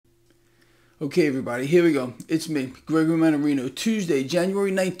Okay, everybody, here we go. It's me, Gregory Mannarino. Tuesday,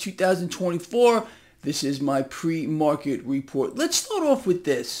 January 9th, 2024. This is my pre-market report. Let's start off with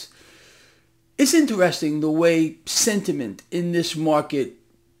this. It's interesting the way sentiment in this market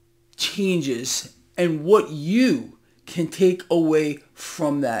changes and what you can take away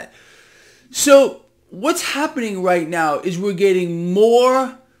from that. So what's happening right now is we're getting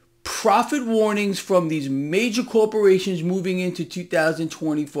more profit warnings from these major corporations moving into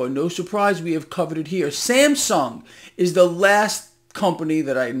 2024. No surprise, we have covered it here. Samsung is the last company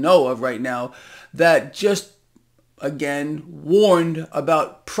that I know of right now that just, again, warned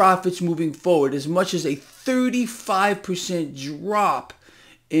about profits moving forward. As much as a 35% drop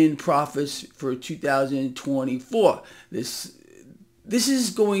in profits for 2024. This is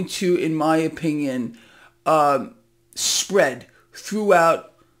going to, in my opinion, spread throughout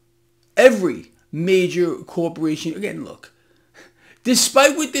every major corporation. Again, look,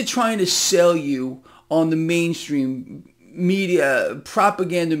 despite what they're trying to sell you on the mainstream media,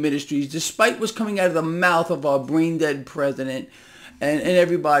 propaganda ministries, despite what's coming out of the mouth of our brain-dead president and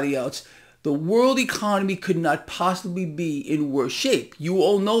everybody else, the world economy could not possibly be in worse shape. You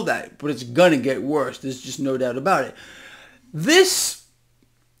all know that, but it's going to get worse. There's just no doubt about it. This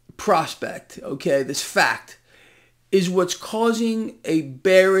prospect, okay, this fact, is what's causing a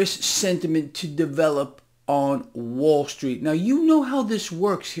bearish sentiment to develop on Wall Street. Now, you know how this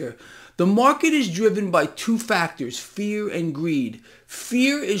works here. The market is driven by two factors, fear and greed.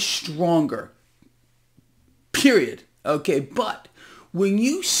 Fear is stronger, period. Okay, but when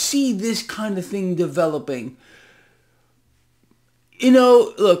you see this kind of thing developing, you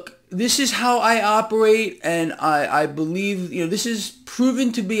know, look, this is how I operate, and I believe, you know, this is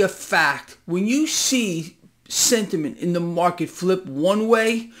proven to be a fact. When you see sentiment in the market flip one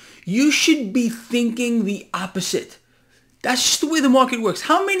way, you should be thinking the opposite. That's just the way the market works.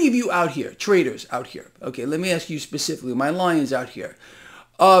 How many of you out here, traders out here, okay, let me ask you specifically, my lions out here,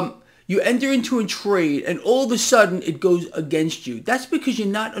 you enter into a trade and all of a sudden it goes against you. That's because you're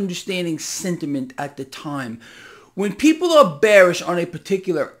not understanding sentiment at the time. When people are bearish on a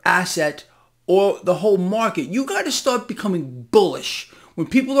particular asset or the whole market, you got to start becoming bullish. When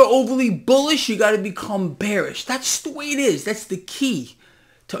people are overly bullish, you got to become bearish. That's the way it is. That's the key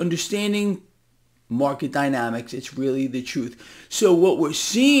to understanding market dynamics. It's really the truth. So what we're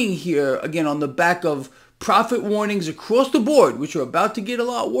seeing here, again, on the back of profit warnings across the board, which are about to get a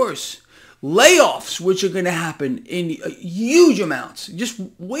lot worse, layoffs, which are going to happen in huge amounts. Just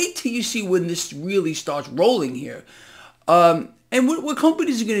wait till you see when this really starts rolling here. And what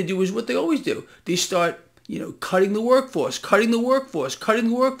companies are going to do is what they always do. They start, you know, cutting the workforce.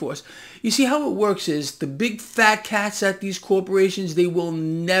 You see how it works is the big fat cats at these corporations, they will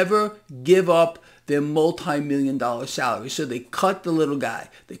never give up their multi-million-dollar salaries. So they cut the little guy.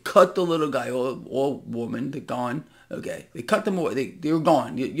 Or woman. They're gone. Okay. They cut them away. They're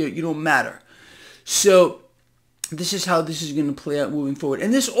gone. You don't matter. So this is how this is going to play out moving forward.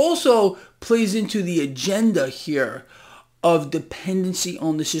 And this also plays into the agenda here of dependency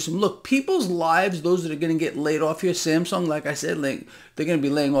on the system. Look, people's lives, those that are going to get laid off here, Samsung, like I said, they're going to be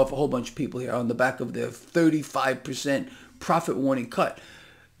laying off a whole bunch of people here on the back of their 35% profit warning cut.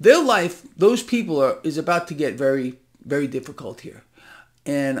 Their life, those people is about to get very, very difficult here.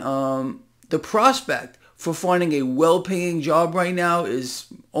 And the prospect for finding a well-paying job right now is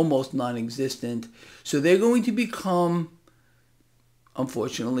almost non-existent. So they're going to become,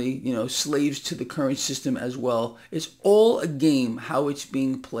 unfortunately, you know, slaves to the current system as well. It's all a game, how it's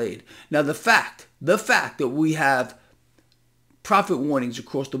being played. Now, the fact that we have profit warnings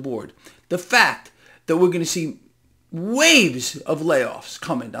across the board, the fact that we're going to see waves of layoffs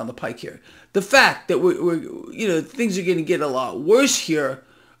coming down the pike here, the fact that we're you know, things are going to get a lot worse here,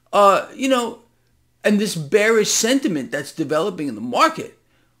 you know, and this bearish sentiment that's developing in the market,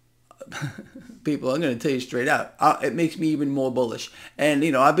 people, I'm going to tell you straight out, it makes me even more bullish. And,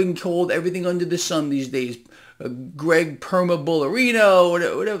 you know, I've been called everything under the sun these days. Greg Perma Bullarino,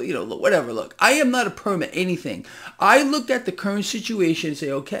 whatever, you know, whatever. Look, I am not a perma anything. I look at the current situation and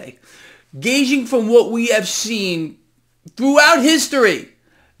say, okay, gauging from what we have seen throughout history,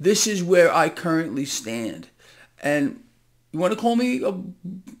 this is where I currently stand. And you want to call me a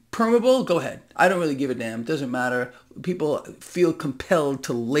permabull? Go ahead. I don't really give a damn. It doesn't matter. People feel compelled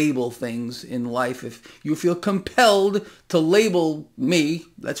to label things in life. If you feel compelled to label me,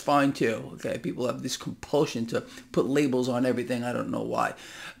 that's fine too. Okay, people have this compulsion to put labels on everything. I don't know why,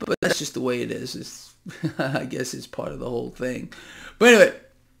 but that's just the way it is. I guess it's part of the whole thing. But anyway,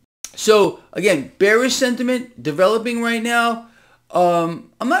 so again, bearish sentiment developing right now.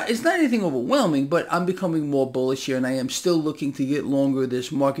 it's not anything overwhelming, but I'm becoming more bullish here, and I am still looking to get longer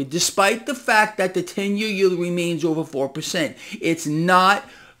this market, despite the fact that the 10-year yield remains over 4%. It's not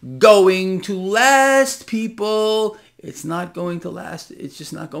going to last, people. It's not going to last. It's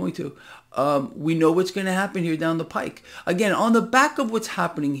just not going to. We know what's going to happen here down the pike. Again, on the back of what's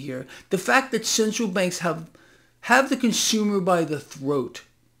happening here, the fact that central banks have the consumer by the throat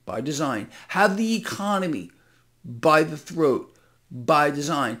by design, have the economy by the throat by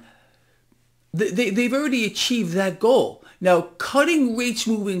design. They've already achieved that goal. Now, cutting rates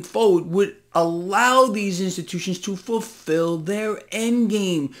moving forward would allow these institutions to fulfill their end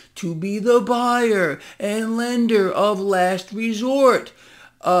game, to be the buyer and lender of last resort.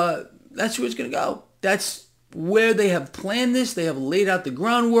 That's where it's going to go. That's where they have planned this. They have laid out the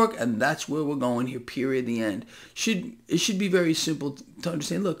groundwork, and that's where we're going here, period, the end. It should be very simple to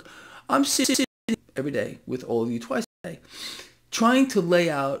understand. Look, I'm sitting every day with all of you twice a day, trying to lay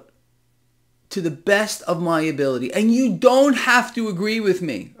out to the best of my ability, and you don't have to agree with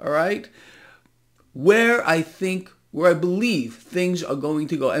me, all right, where I believe things are going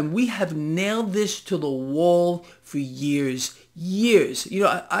to go. And we have nailed this to the wall for years. You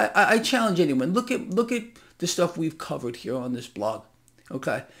know, I challenge anyone. Look at the stuff we've covered here on this blog,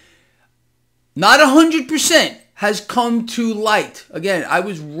 okay? Not 100% has come to light. Again, I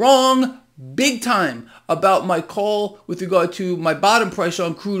was wrong big time about my call with regard to my bottom price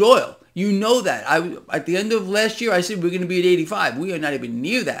on crude oil. You know that. At the end of last year, I said we're going to be at 85. We are not even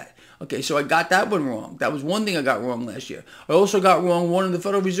near that. Okay, so I got that one wrong. That was one thing I got wrong last year. I also got wrong one in the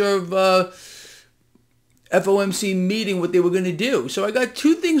Federal Reserve FOMC meeting, what they were going to do. So I got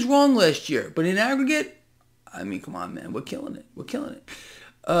two things wrong last year. But in aggregate, I mean, come on, man. We're killing it. We're killing it.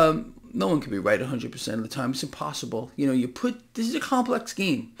 No one can be right 100% of the time. It's impossible. You know, this is a complex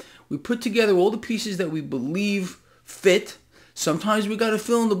game. We put together all the pieces that we believe fit. Sometimes we got to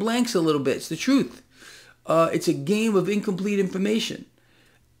fill in the blanks a little bit. It's the truth. It's a game of incomplete information.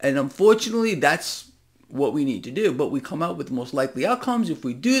 And unfortunately, that's what we need to do. But we come out with the most likely outcomes. If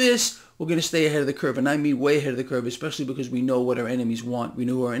we do this, we're going to stay ahead of the curve. And I mean way ahead of the curve, especially because we know what our enemies want. We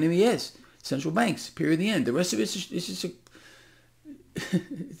know who our enemy is. Central banks, period, the end. The rest of it is just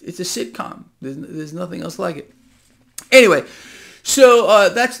it's a sitcom. There's nothing else like it. Anyway, so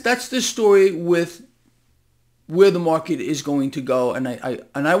that's the story with where the market is going to go, and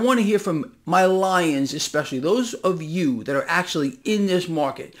I want to hear from my lions, especially those of you that are actually in this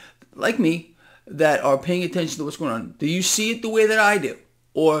market, like me, that are paying attention to what's going on. Do you see it the way that I do,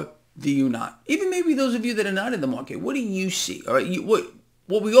 or do you not? Even maybe those of you that are not in the market, what do you see? All right,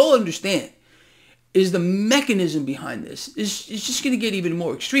 what we all understand is the mechanism behind this is just going to get even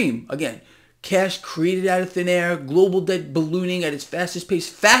more extreme. Again, cash created out of thin air, global debt ballooning at its fastest pace,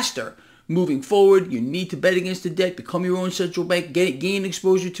 faster. Moving forward, you need to bet against the debt, become your own central bank, gain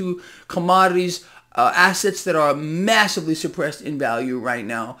exposure to commodities, assets that are massively suppressed in value right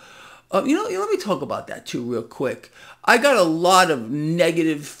now. Let me talk about that too real quick. I got a lot of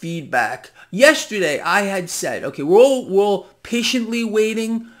negative feedback. Yesterday, I had said, okay, we're all patiently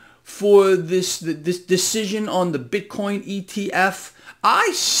waiting for this decision on the Bitcoin ETF.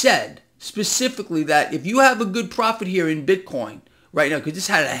 I said specifically that if you have a good profit here in Bitcoin, right now, because this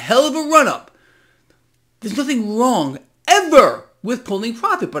had a hell of a run-up, there's nothing wrong ever with pulling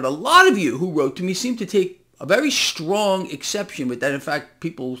profit. But a lot of you who wrote to me seem to take a very strong exception with that. In fact,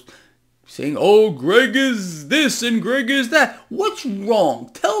 people saying, oh, Greg is this and Greg is that. What's wrong?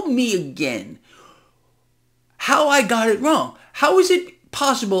 Tell me again how I got it wrong. How is it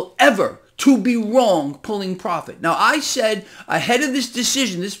possible ever to be wrong pulling profit? Now, I said ahead of this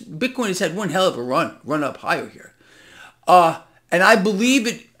decision, this Bitcoin has had one hell of a run up higher here. And I believe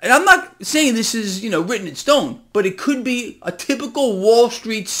it, and I'm not saying this is, written in stone, but it could be a typical Wall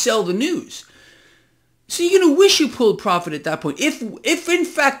Street sell the news. So you're going to wish you pulled profit at that point. If in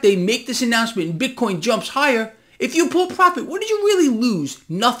fact they make this announcement and Bitcoin jumps higher, if you pull profit, what did you really lose?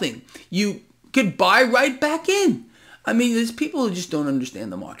 Nothing. You could buy right back in. I mean, there's people who just don't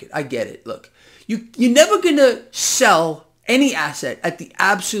understand the market. I get it. Look, you're never going to sell any asset at the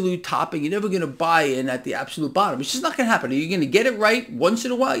absolute top, and you're never going to buy in at the absolute bottom. It's just not going to happen. Are you going to get it right once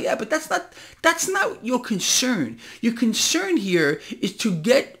in a while? Yeah, but that's not your concern. Your concern here is to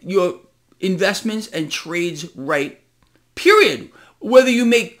get your investments and trades right, period. Whether you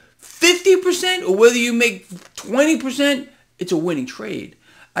make 50% or whether you make 20%, it's a winning trade.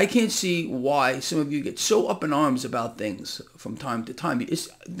 I can't see why some of you get so up in arms about things from time to time. It's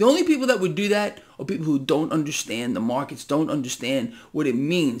the only people that would do that are people who don't understand the markets, don't understand what it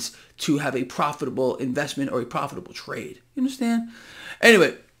means to have a profitable investment or a profitable trade. You understand?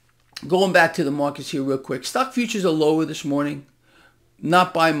 Anyway, going back to the markets here real quick. Stock futures are lower this morning.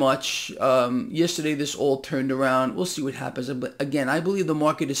 not by much. Yesterday, this all turned around. We'll see what happens. But again, I believe the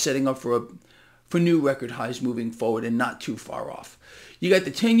market is setting up for new record highs moving forward and not too far off. You got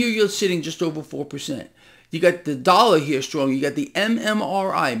the 10-year yield sitting just over 4%. You got the dollar here strong. You got the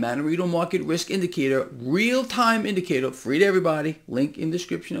MMRI, Mannarino Market Risk Indicator, real-time indicator, free to everybody, link in the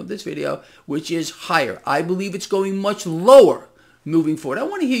description of this video, which is higher. I believe it's going much lower moving forward. I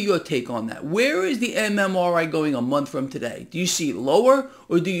want to hear your take on that. Where is the MMRI going a month from today? Do you see it lower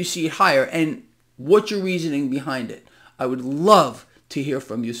or do you see it higher? And what's your reasoning behind it? I would love to hear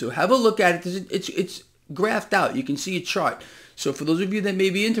from you. So have a look at it. It's graphed out. You can see a chart. So for those of you that may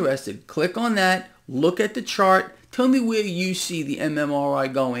be interested, click on that. Look at the chart. Tell me where you see the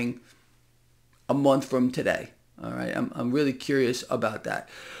MMRI going a month from today. All right, I'm really curious about that.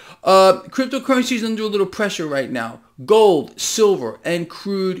 Cryptocurrency is under a little pressure right now. Gold, silver, and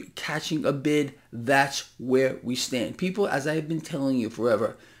crude catching a bid. That's where we stand. People, as I have been telling you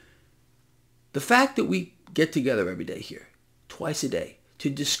forever, the fact that we get together every day here, twice a day, to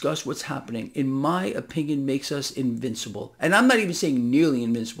discuss what's happening, in my opinion, makes us invincible. And I'm not even saying nearly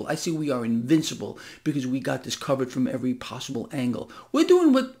invincible. I say we are invincible because we got this covered from every possible angle. We're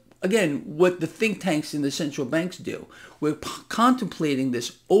doing what the think tanks and the central banks do. We're contemplating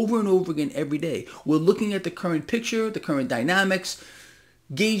this over and over again every day. We're looking at the current picture, the current dynamics,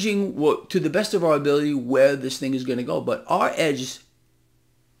 gauging to the best of our ability where this thing is going to go. But our edge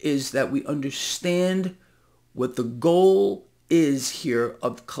is that we understand what the goal is here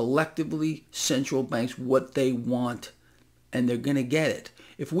of collectively central banks, what they want, and they're going to get it.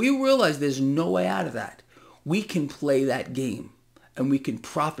 If we realize there's no way out of that, we can play that game and we can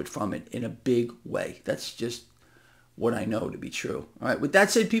profit from it in a big way. That's just what I know to be true. All right. With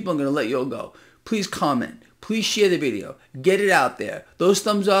that said, people, I'm going to let you all go. Please comment. Please share the video. Get it out there. Those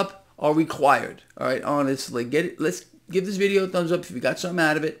thumbs up are required. All right. Honestly, get it. Let's give this video a thumbs up if you got something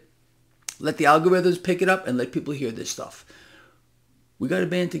out of it. Let the algorithms pick it up and let people hear this stuff. We got to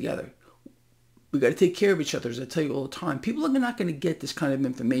band together. We got to take care of each other, as I tell you all the time. People are not going to get this kind of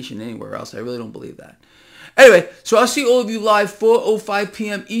information anywhere else. I really don't believe that. Anyway, so I'll see all of you live 4:05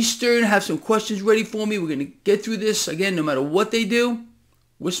 p.m. Eastern. Have some questions ready for me. We're going to get through this. Again, no matter what they do,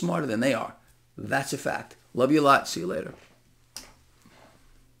 we're smarter than they are. That's a fact. Love you a lot. See you later.